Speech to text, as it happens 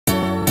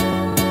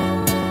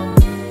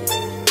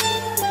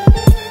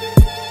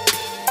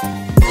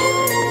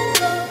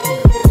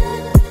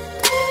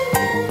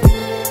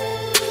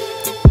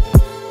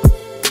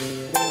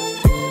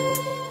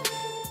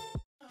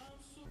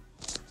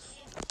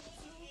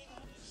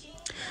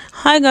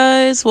Hi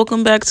guys,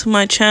 welcome back to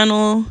my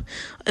channel.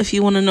 If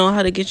you want to know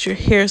how to get your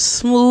hair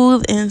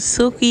smooth and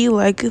silky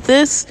like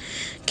this,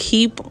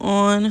 keep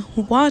on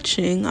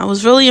watching. I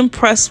was really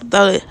impressed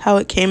with how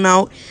it came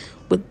out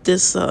with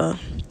this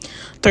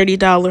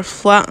 $30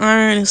 flat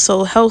iron. It's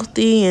so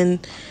healthy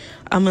and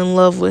I'm in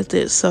love with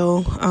it.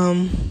 So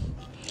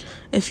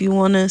if you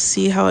want to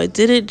see how I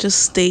did it,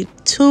 just stay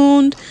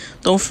tuned.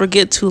 Don't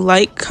forget to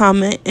like,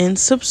 comment, and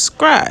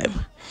subscribe.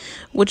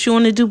 What you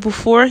want to do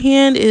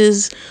beforehand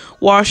is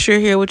wash your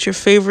hair with your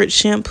favorite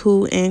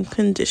shampoo and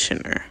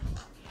conditioner.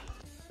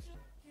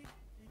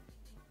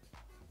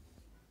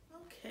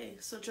 Okay,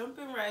 so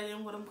jumping right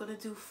in, what I'm going to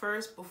do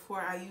first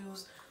before I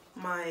use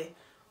my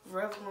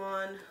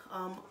Revlon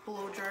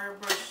blow dryer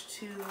brush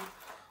to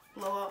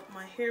blow out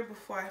my hair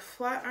before I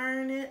flat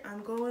iron it,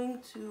 I'm going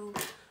to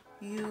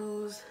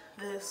use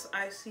this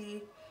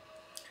Icy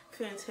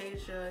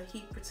Fantasia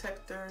heat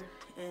protector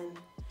and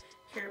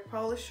hair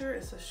polisher.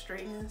 It's a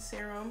straightening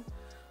serum.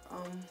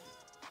 I'm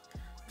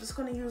just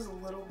going to use a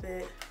little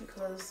bit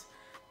because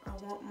I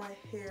want my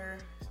hair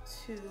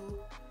to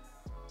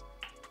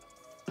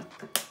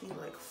be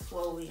like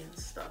flowy and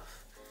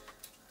stuff.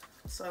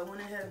 So I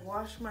went ahead and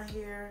washed my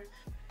hair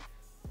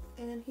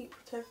and heat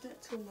protect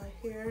it to my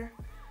hair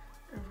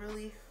and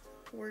really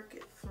work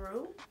it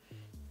through.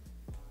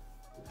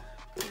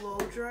 Blow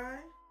dry.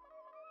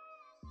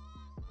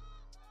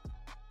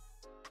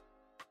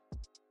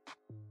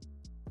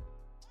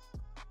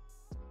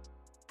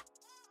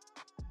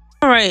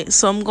 Alright,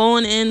 so I'm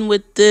going in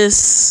with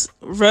this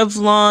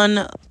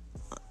Revlon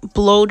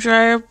blow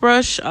dryer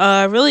brush.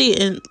 I really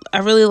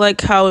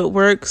like how it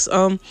works.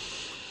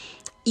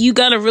 You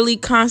gotta really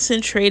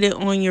concentrate it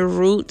on your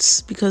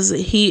roots because the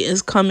heat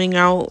is coming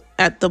out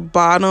at the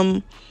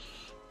bottom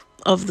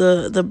of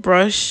the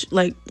brush,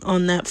 like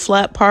on that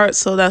flat part.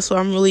 So that's why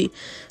I'm really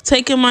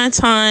taking my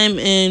time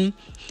and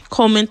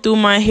combing through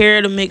my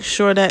hair to make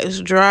sure that it's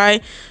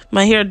dry.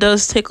 My hair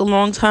does take a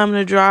long time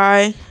to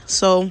dry,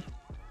 so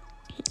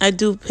I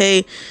do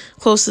pay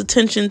close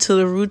attention to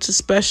the roots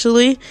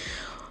especially.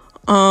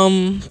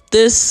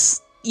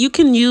 This, you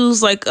can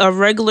use like a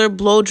regular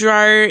blow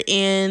dryer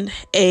and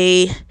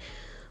a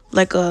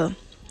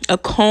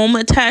comb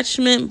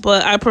attachment,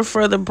 but I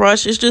prefer the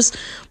brush. It's just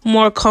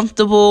more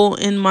comfortable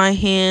in my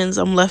hands.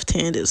 I'm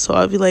left-handed, so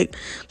I'll be like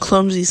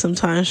clumsy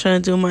sometimes trying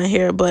to do my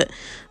hair, but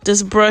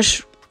this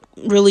brush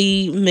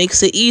really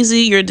makes it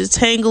easy. You're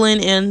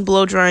detangling and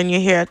blow drying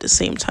your hair at the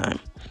same time.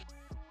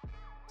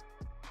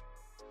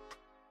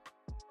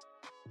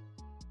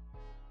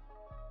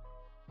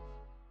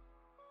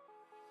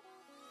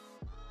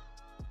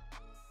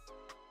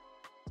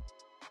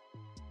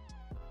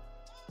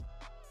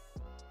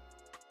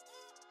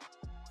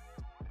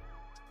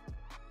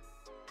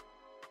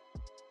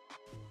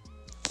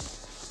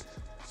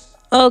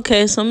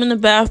 Okay, so I'm in the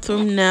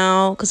bathroom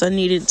now because I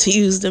needed to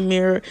use the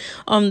mirror.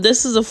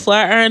 This is a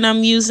flat iron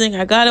I'm using.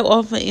 I got it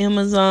off of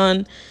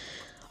Amazon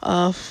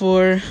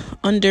for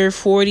under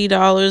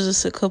 $40.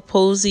 It's a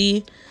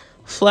KIPOZI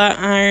flat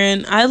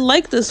iron. I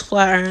like this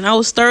flat iron. I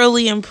was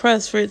thoroughly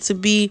impressed for it to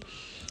be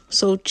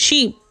so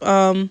cheap.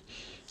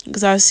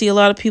 Because I see a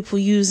lot of people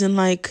using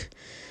like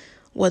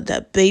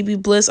that Baby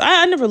Bliss.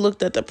 I never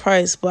looked at the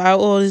price, but I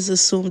always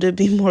assumed it'd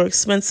be more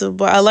expensive.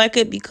 But I like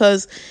it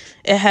because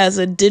it has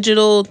a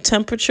digital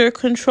temperature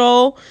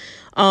control.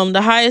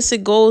 The highest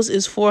it goes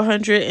is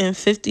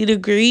 450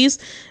 degrees,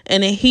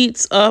 and it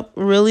heats up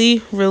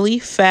really, really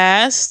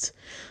fast.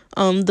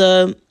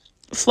 The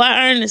flat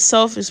iron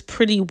itself is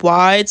pretty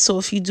wide, so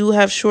if you do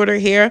have shorter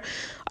hair,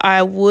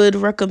 I would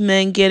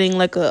recommend getting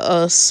like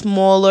a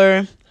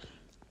smaller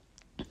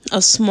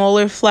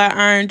flat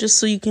iron just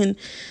so you can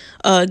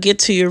get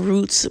to your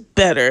roots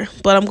better.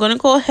 But I'm gonna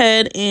go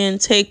ahead and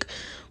take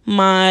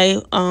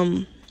my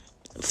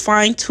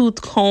fine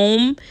tooth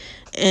comb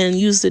and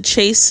use the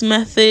chase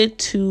method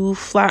to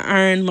flat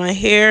iron my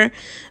hair.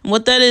 And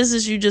what that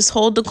is you just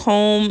hold the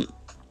comb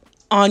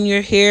on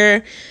your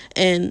hair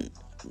and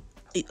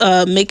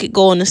make it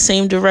go in the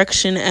same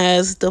direction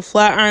as the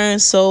flat iron,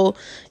 so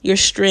your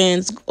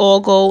strands all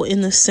go in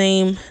the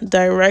same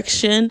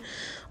direction.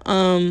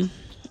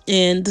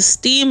 And the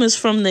steam is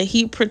from the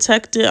heat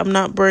protectant. I'm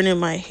not burning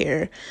my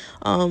hair.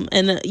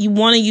 And you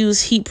want to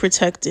use heat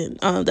protectant.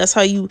 That's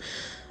how you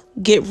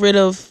get rid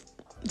of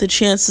the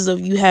chances of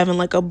you having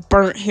like a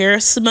burnt hair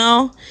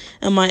smell.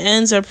 And my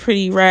ends are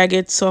pretty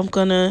ragged, so I'm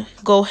gonna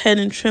go ahead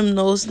and trim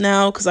those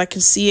now because I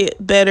can see it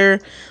better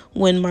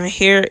when my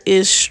hair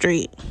is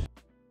straight.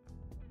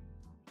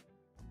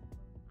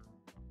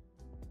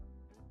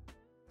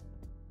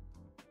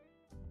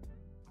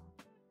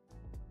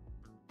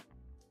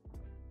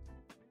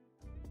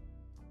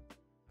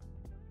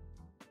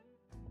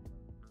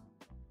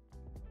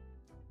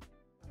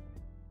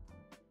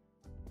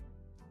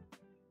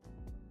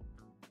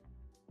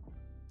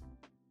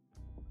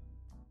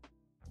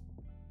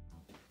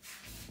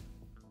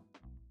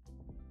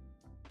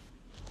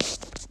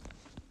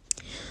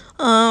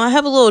 I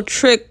have a little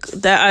trick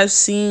that I've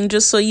seen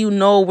just so you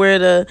know where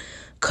to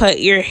cut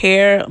your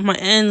hair. My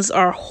ends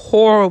are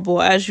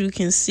horrible, as you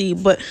can see,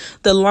 but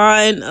the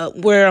line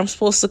where I'm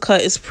supposed to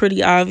cut is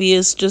pretty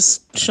obvious.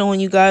 Just showing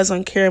you guys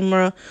on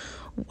camera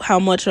how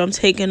much I'm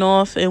taking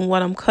off and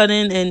what I'm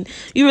cutting, and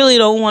you really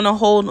don't want to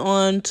hold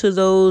on to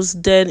those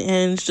dead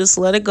ends. Just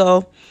let it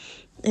go.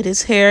 It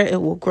is hair,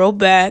 it will grow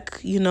back,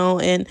 you know,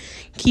 and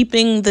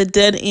keeping the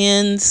dead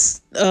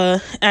ends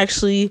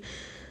actually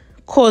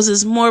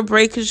causes more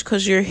breakage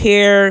because your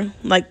hair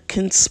like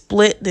can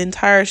split, the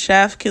entire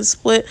shaft can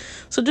split.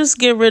 So just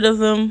get rid of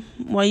them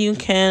while you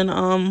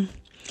can.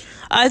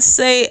 I'd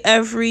say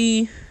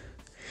every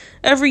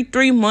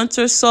 3 months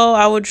or so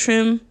I would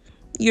trim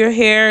your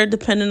hair,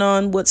 depending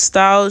on what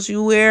styles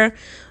you wear.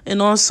 And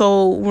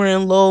also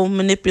wearing low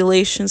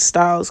manipulation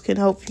styles can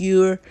help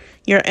your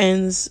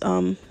ends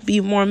be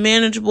more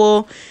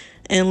manageable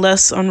and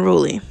less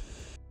unruly.